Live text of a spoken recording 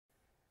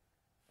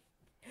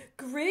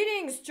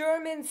Greetings,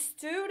 German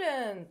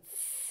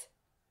students.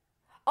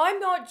 I'm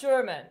not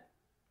German,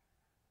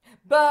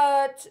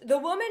 but the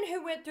woman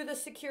who went through the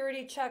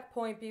security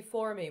checkpoint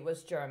before me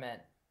was German.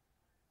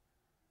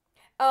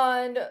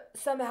 And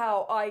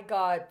somehow I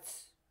got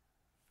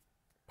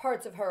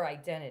parts of her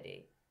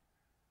identity.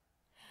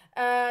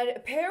 And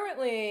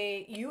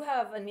apparently, you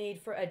have a need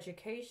for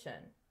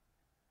education.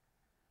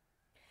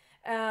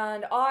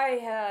 And I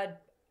had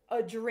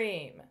a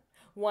dream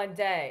one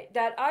day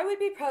that I would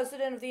be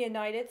president of the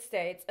United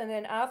States, and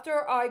then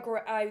after I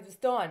was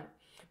done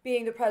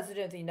being the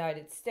president of the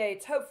United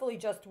States, hopefully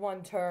just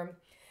one term,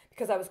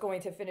 because I was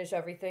going to finish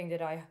everything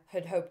that I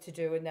had hoped to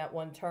do in that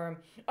one term.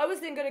 I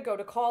was then going to go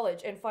to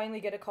college and finally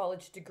get a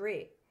college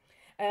degree.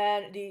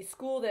 And the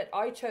school that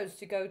I chose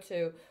to go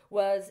to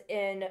was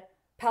in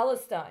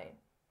Palestine.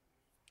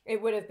 It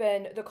would have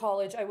been the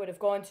college I would have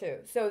gone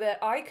to, so that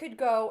I could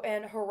go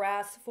and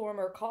harass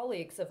former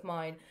colleagues of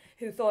mine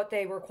who thought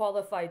they were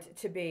qualified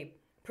to be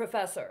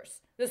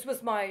professors. This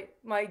was my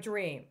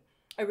dream.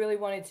 I really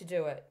wanted to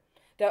do it.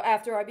 Though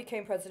after I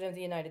became president of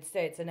the United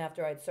States and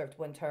after I'd served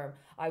one term,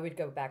 I would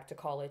go back to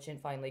college and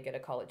finally get a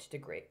college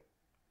degree.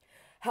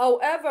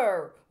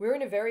 However, we're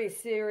in a very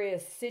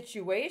serious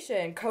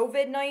situation.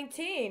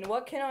 COVID-19,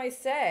 what can I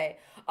say?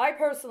 I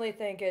personally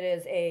think it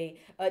is a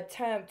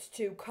attempt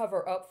to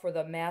cover up for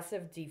the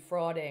massive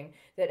defrauding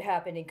that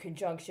happened in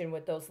conjunction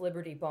with those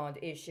Liberty Bond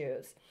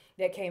issues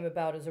that came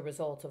about as a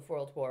result of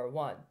World War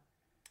I.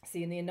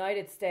 See, in the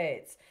United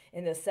States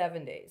in the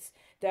 70s,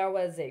 there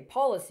was a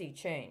policy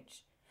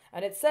change.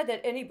 And it said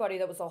that anybody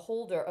that was a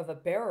holder of a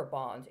bearer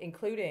bond,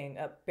 including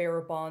a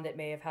bearer bond that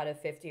may have had a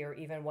 50 or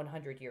even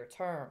 100-year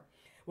term,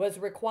 was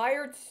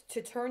required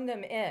to turn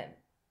them in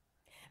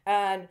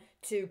and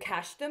to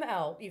cash them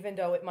out, even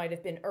though it might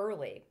have been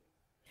early,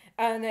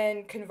 and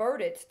then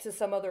convert it to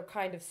some other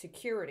kind of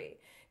security,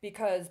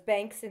 because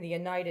banks in the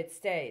United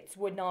States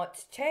would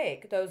not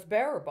take those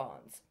bearer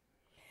bonds.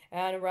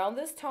 And around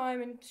this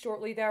time and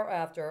shortly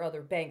thereafter,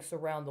 other banks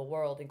around the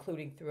world,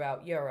 including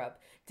throughout Europe,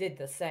 did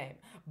the same.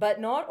 But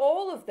not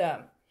all of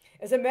them.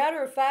 As a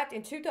matter of fact,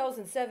 in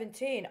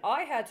 2017,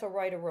 I had to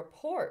write a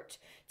report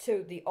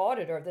to the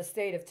auditor of the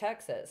state of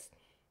Texas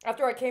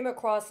after I came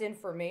across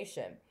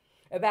information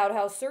about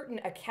how certain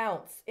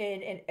accounts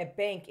in a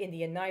bank in the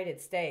United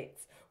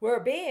States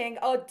were being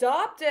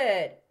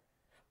adopted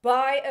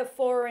by a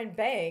foreign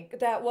bank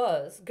that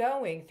was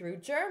going through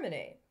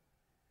Germany.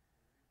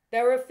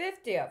 There were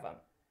 50 of them.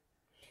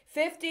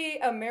 50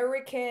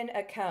 American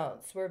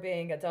accounts were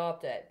being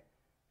adopted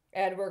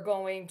and were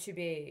going to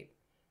be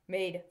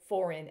made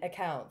foreign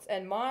accounts.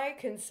 And my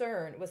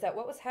concern was that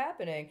what was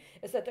happening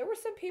is that there were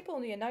some people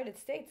in the United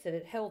States that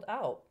had held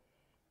out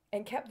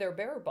and kept their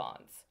bearer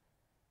bonds.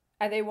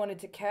 And they wanted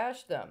to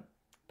cash them,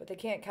 but they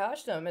can't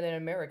cash them in an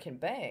American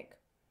bank.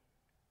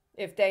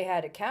 If they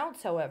had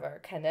accounts, however,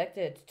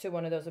 connected to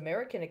one of those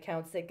American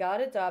accounts that got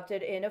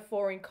adopted in a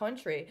foreign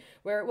country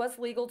where it was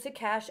legal to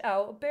cash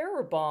out a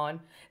bearer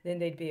bond, then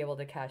they'd be able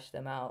to cash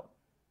them out.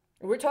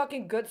 We're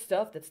talking good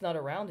stuff that's not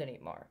around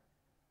anymore.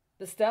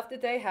 The stuff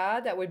that they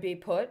had that would be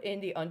put in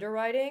the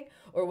underwriting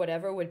or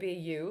whatever would be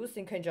used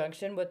in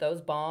conjunction with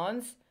those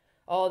bonds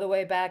all the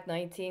way back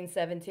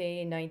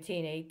 1917,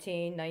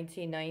 1918,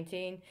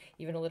 1919,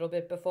 even a little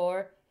bit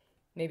before,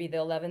 maybe the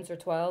 11s or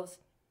 12s.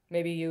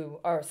 Maybe you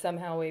are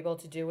somehow able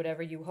to do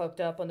whatever you hooked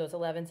up on those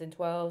 11s and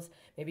 12s.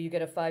 Maybe you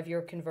get a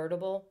 5-year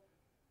convertible.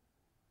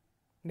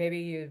 Maybe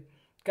you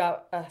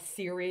got a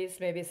series.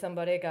 Maybe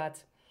somebody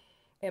got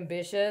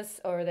ambitious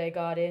or they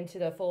got into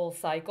the full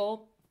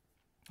cycle.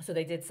 So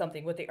they did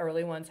something with the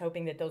early ones,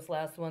 hoping that those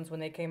last ones, when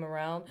they came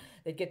around,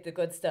 they'd get the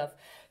good stuff.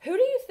 Who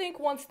do you think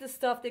wants the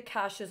stuff that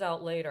cashes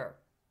out later?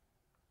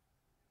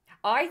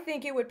 I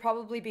think it would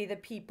probably be the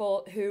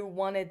people who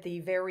wanted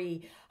the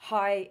very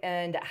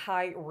high-end,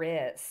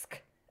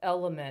 high-risk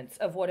elements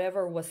of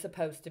whatever was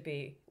supposed to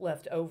be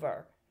left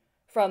over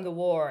from the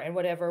war and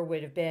whatever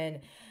would have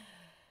been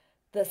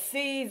the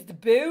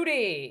seized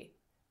booty.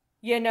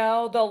 You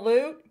know, the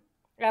loot.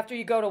 After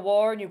you go to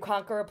war and you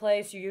conquer a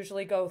place, you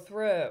usually go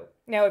through.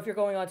 Now, if you're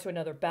going on to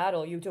another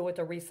battle, you do it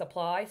to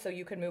resupply so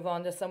you can move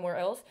on to somewhere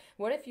else.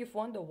 What if you've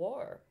won the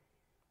war?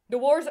 The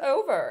war's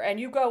over, and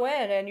you go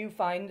in and you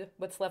find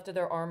what's left of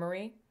their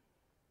armory.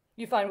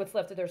 You find what's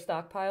left of their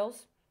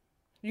stockpiles.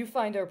 You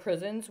find their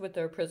prisons with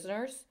their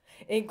prisoners,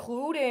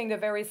 including the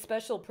very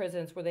special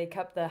prisons where they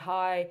kept the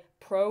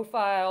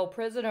high-profile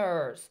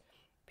prisoners.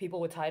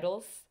 People with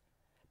titles,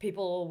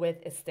 people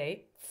with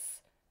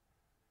estates,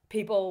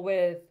 people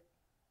with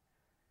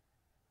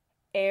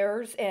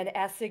heirs and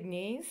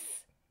assignees.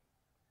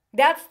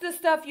 That's the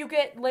stuff you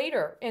get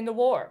later in the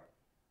war.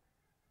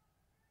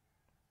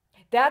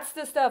 That's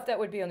the stuff that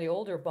would be on the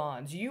older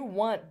bonds. You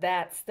want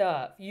that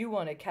stuff. You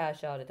want to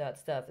cash out of that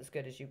stuff as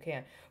good as you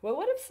can. Well,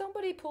 what if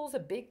somebody pulls a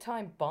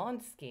big-time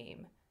bond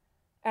scheme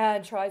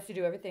and tries to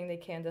do everything they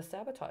can to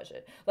sabotage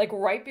it? Like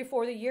right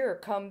before the year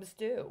comes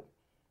due.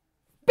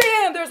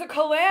 Bam! There's a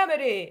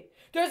calamity.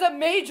 There's a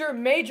major,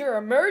 major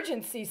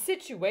emergency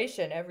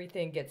situation.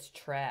 Everything gets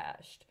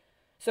trashed.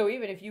 So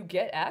even if you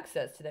get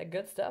access to that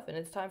good stuff and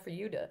it's time for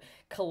you to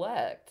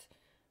collect,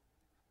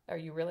 are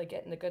you really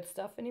getting the good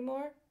stuff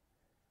anymore?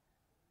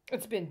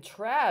 It's been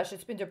trashed,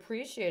 it's been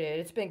depreciated,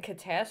 it's been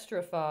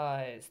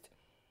catastrophized.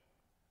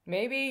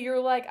 Maybe you're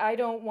like, I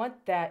don't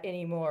want that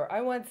anymore.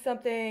 I want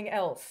something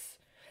else,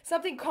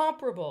 something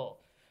comparable.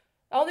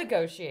 I'll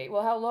negotiate.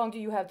 Well, how long do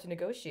you have to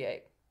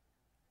negotiate?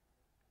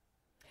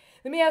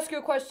 Let me ask you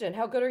a question.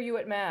 How good are you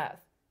at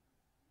math?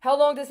 How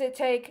long does it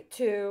take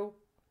to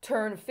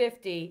turn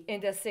 50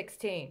 into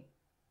 16?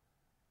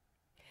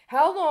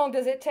 How long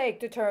does it take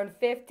to turn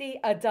 50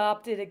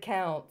 adopted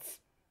accounts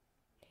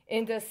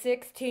into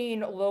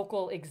 16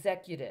 local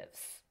executives?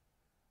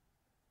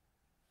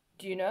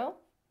 Do you know?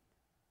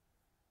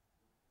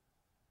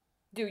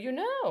 Do you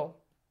know?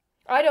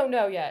 I don't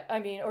know yet. I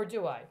mean, or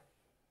do I?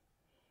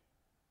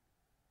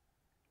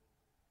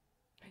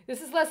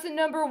 This is lesson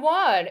number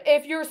 1.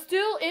 If you're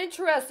still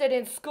interested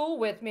in school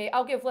with me,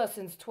 I'll give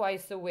lessons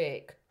twice a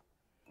week.